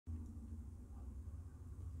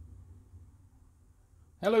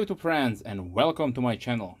Hello YouTube friends and welcome to my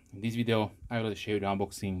channel. In this video I will show you the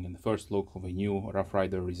unboxing and the first look of a new Rough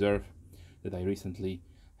Rider Reserve that I recently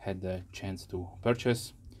had the chance to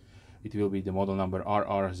purchase. It will be the model number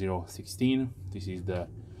RR016. This is the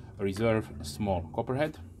Reserve small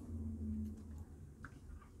Coperhead.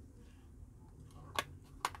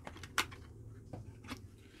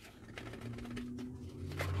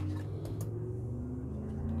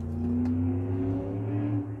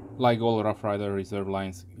 Like all Rough Rider Reserve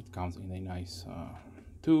lines, it comes in a nice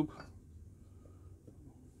tube,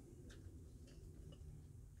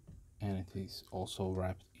 and it is also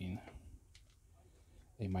wrapped in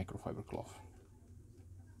a microfiber cloth.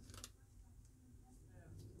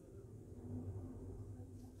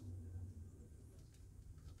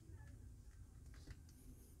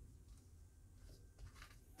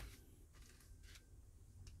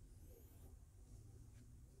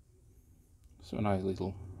 So a nice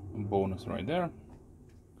little bonus right there,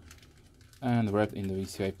 and wrapped in the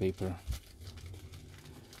VCI paper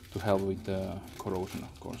to help with the corrosion,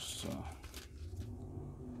 of course. So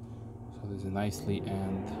this is nicely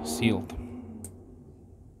and sealed.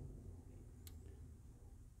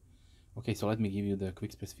 Okay, so let me give you the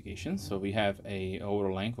quick specifications. So we have a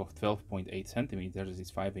overall length of 12.8 centimeters. This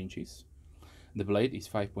is 5 inches. The blade is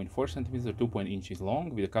 5.4 centimeters, 2 inches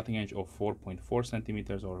long, with a cutting edge of 4.4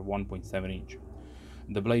 centimeters or 1.7 inch.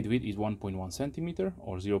 The blade width is 1.1 centimeter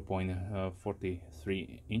or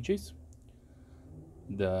 0.43 inches.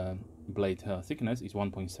 The blade thickness is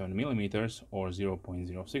 1.7 millimeters or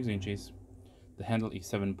 0.06 inches. The handle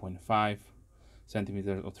is 7.5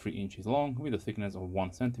 centimeters or 3 inches long, with a thickness of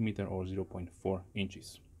 1 centimeter or 0.4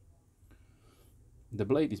 inches. The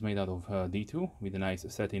blade is made out of D2 with a nice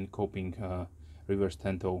satin coping reverse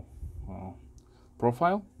Tanto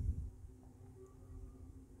profile.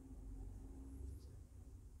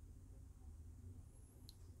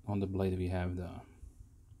 On the blade we have the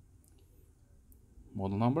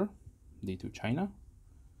model number, D2 China,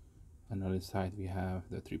 and on the side we have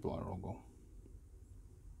the RRR logo.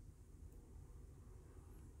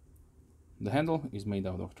 The handle is made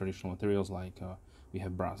out of traditional materials, like we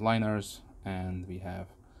have brass liners, and we have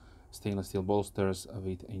stainless steel bolsters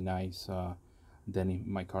with a nice Denim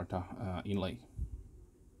Micarta inlay,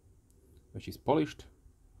 which is polished.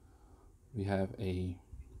 We have a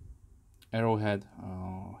arrowhead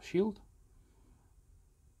shield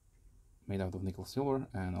made out of nickel silver,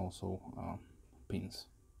 and also pins.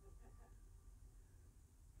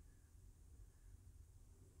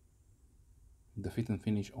 The fit and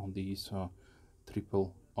finish on these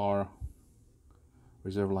RRR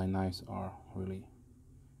Reserve line knives are really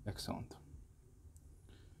excellent.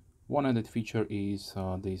 One added feature is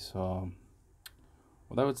this,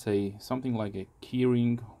 what I would say, something like a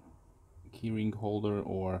keyring holder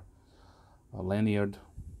or a lanyard,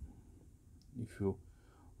 if you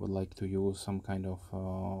would like to use some kind of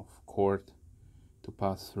cord to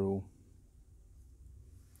pass through.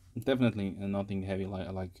 Definitely nothing heavy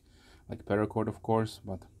like paracord, of course,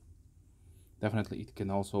 but definitely it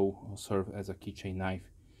can also serve as a keychain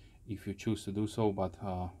knife if you choose to do so, but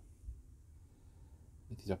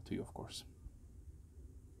it is up to you, of course.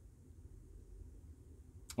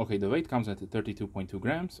 Okay, the weight comes at 32.2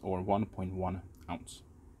 grams or 1.1 ounce.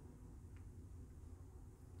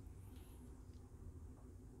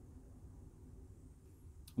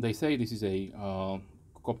 They say this is a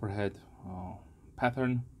Coperhead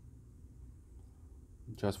pattern.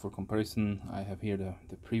 Just for comparison, I have here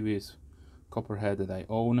the previous Coperhead that I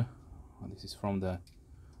own. This is from the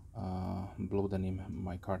Blue Denim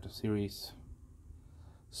Micarta series.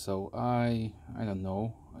 So I don't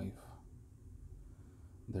know if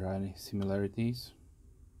there are any similarities.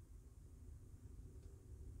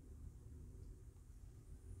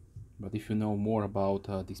 But if you know more about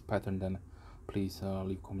this pattern, then please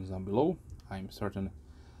leave comments down below. I'm certain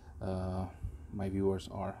my viewers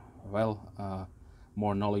are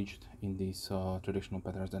more knowledgeable in these traditional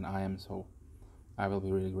patterns than I am, so I will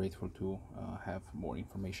be really grateful to have more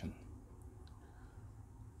information.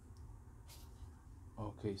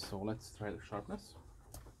 Okay, so let's try the sharpness.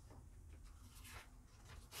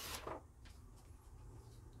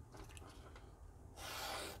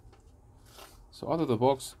 So out of the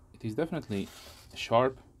box, it is definitely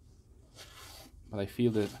sharp, but I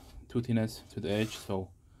feel the toothiness to the edge, so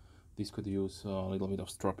this could use a little bit of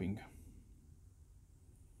stropping.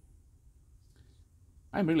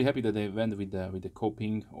 I'm really happy that they went with the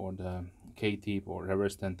coping or the K-tip or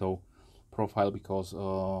reverse Tanto profile, because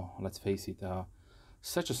let's face it,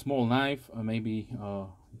 such a small knife, maybe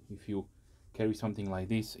if you carry something like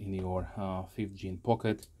this in your 5th jean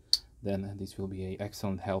pocket, then this will be an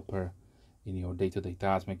excellent helper in your day-to-day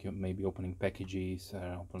tasks, maybe opening packages,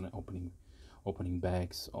 opening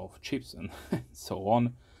bags of chips and so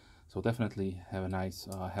on. So definitely have a nice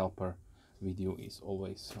helper with you is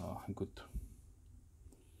always good.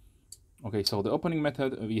 Okay, so the opening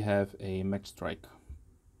method, we have a Matchstrike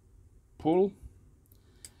pull,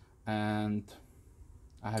 and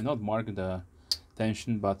I have not marked the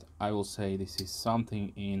tension, but I will say this is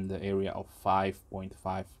something in the area of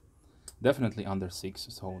 5.5, definitely under 6,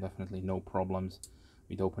 so definitely no problems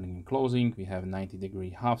with opening and closing. We have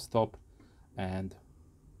 90-degree half stop, and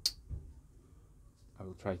I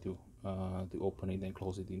will try to open it and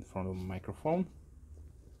close it in front of the microphone.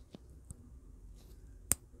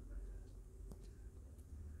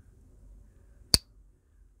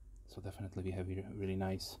 So definitely we have a really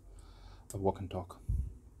nice walk and talk.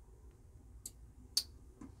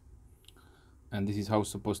 And this is how it's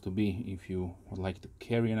supposed to be. If you would like to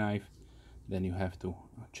carry a knife, then you have to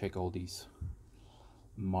check all these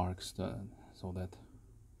marks so that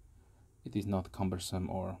it is not cumbersome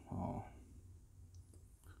or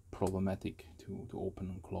problematic to open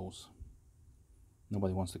and close.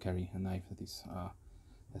 Nobody wants to carry a knife that is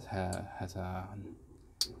has a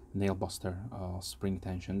nail buster spring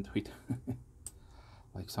tension to it,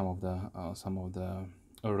 like some of the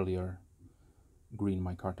earlier green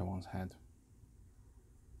Micarta ones had.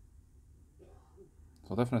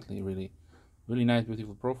 So definitely really nice,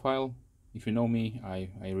 beautiful profile. If you know me, I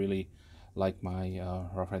really like my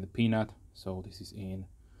Rough Rider Peanut, so this is in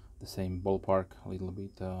the same ballpark, a little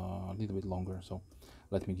bit longer. So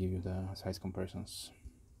let me give you the size comparisons.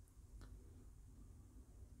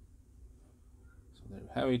 So there you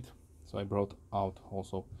have it. So I brought out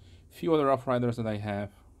also a few other Rough Riders that I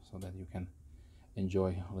have, so that you can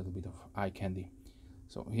enjoy a little bit of eye candy.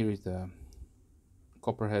 So here is the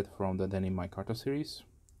Copperhead from the Denim Micarta series.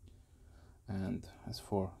 And as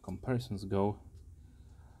for comparisons go,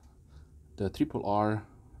 the Triple R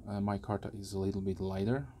Micarta is a little bit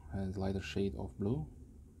lighter, has lighter shade of blue.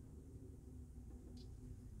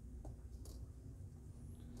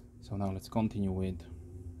 So now let's continue with,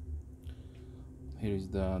 here is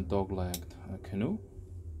the dog-legged canoe,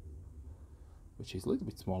 which is a little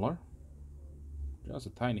bit smaller, just a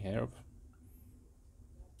tiny hair.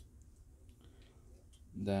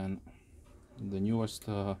 Then the newest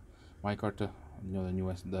Micarta,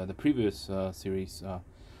 the previous series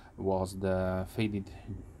was the faded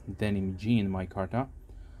Denim jean Micarta.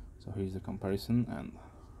 So here's the comparison, and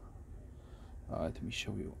let me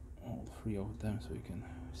show you all three of them so you can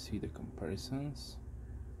see the comparisons.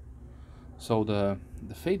 So the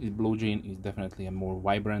faded blue jean is definitely a more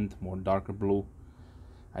vibrant, more darker blue.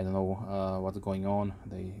 I don't know what's going on.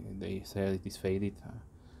 They say it is faded.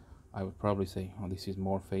 I would probably say, oh, this is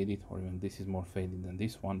more faded, or even this is more faded than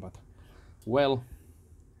this one. But well,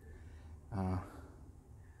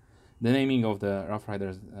 the naming of the Rough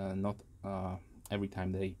Riders, not every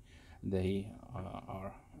time they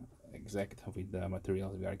are exact with the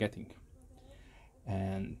materials we are getting.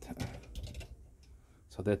 And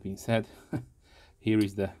so that being said, here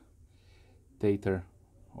is the Tater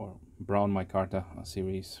or Brown Micarta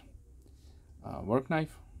series work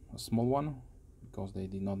knife, a small one, because they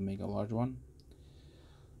did not make a large one.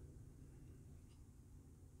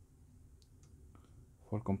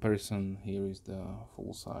 For comparison, here is the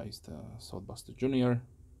full-sized Swordbuster Junior.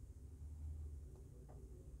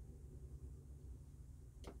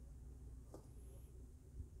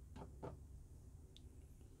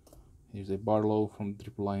 Here's a Barlow from the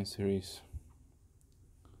Triple Line series.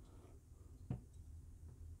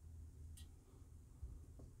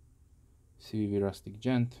 CVV Rustic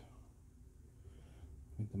Gent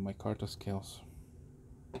with the Micarta scales.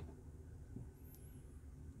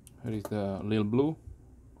 Here is the Lil Blue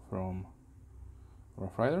from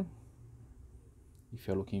Rough Rider. If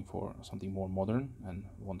you're looking for something more modern and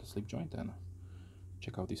want a slip joint, then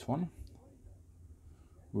check out this one.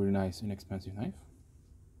 Really nice, inexpensive knife.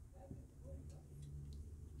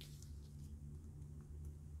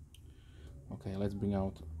 Okay, let's bring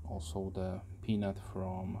out also the Peanut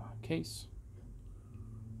from Case.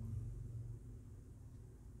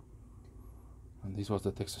 And this was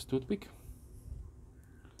the Texas Toothpick.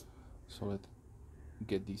 So let's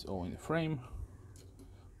get these all in the frame,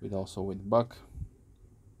 with Buck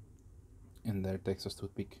in their Texas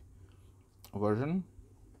Toothpick version.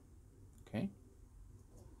 Okay.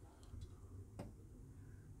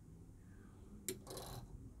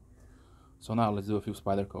 So now let's do a few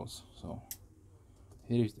Spydercos. So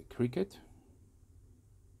here is the Cricket.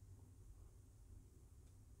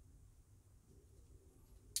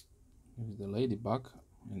 Here's the Ladybug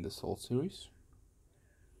in the Salt series.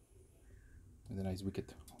 with a nice wicked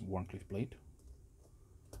Warncliffe blade.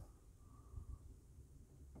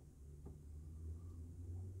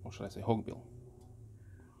 Or should I say hogbill?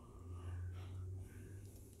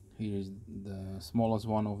 Here is the smallest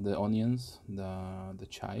one of the onions, the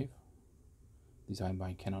chive, designed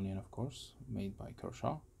by Canonian, of course, made by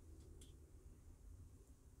Kershaw.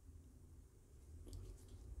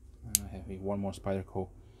 And I have one more Spyderco,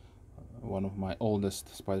 one of my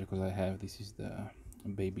oldest Spydercos I have. This is the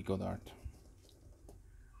Baby Goddard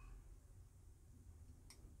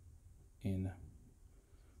in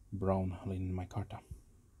brown linen micarta.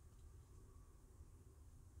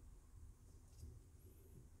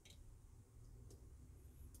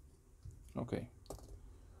 Okay,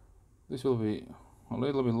 this will be a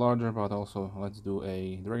little bit larger, but also let's do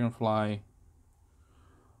a dragonfly.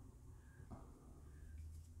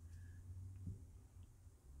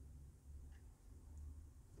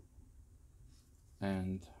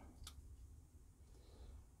 And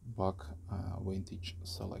Buck Vintage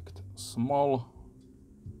Select Small.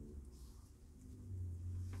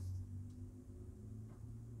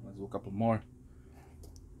 Let's do a couple more.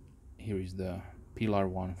 Here is the Pilar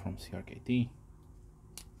one from CRKT.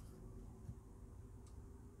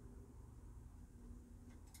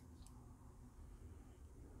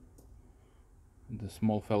 The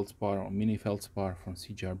small feldspar or mini feldspar from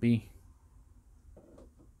CGRB.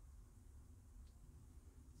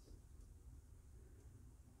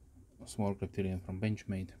 A small Cryptilian from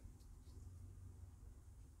Benchmade.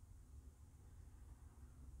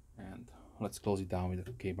 And let's close it down with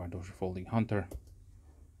a K-Bar Dozier Folding Hunter,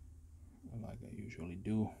 like I usually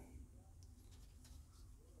do.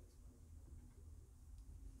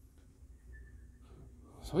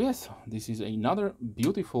 So yes, this is another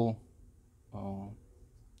beautiful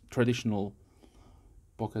traditional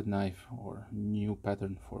pocket knife or new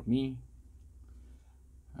pattern for me.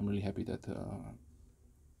 I'm really happy that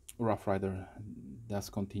Rough Ryder does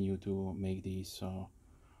continue to make these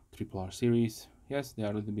triple R series. Yes, they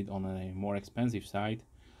are a little bit on a more expensive side.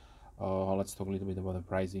 Let's talk a little bit about the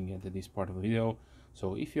pricing at this part of the video.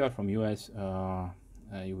 So if you are from US,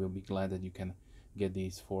 you will be glad that you can get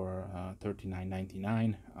these for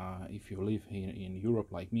 $39.99. If you live here in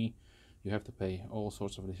Europe like me, you have to pay all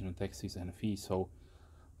sorts of additional taxes and fees. So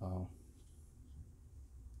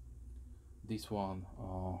this one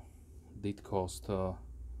did cost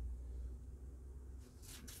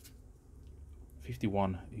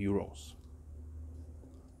 51 euros.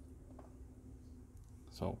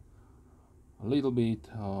 So a little bit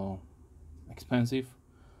expensive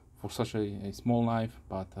for such a small knife,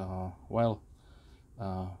 but well,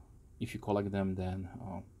 if you collect them, then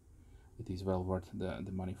it is well worth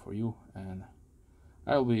the money for you. And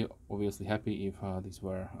I'll be obviously happy if these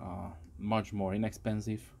were much more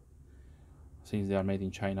inexpensive, since they are made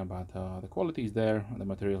in China, but the quality is there, the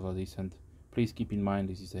materials are decent. Please keep in mind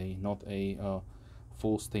this is not a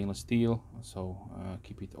full stainless steel, so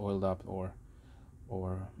keep it oiled up or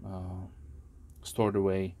stored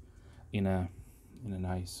away in a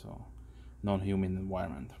nice non-humid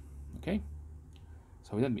environment. Okay,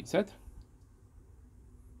 so with that being said,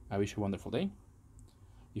 I wish you a wonderful day.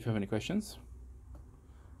 If you have any questions,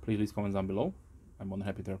 please leave comments down below. I'm more than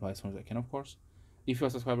happy to reply as soon as I can, of course. If you're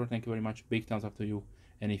a subscriber, thank you very much, big thumbs up to you.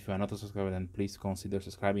 And if you are not a subscriber, then please consider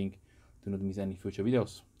subscribing to not miss any future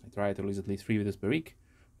videos. I try to release at least 3 videos per week,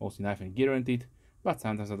 mostly knife and gear oriented, but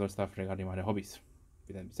sometimes other stuff regarding my other hobbies.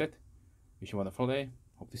 With that being said, wish you a wonderful day,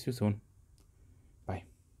 hope to see you soon.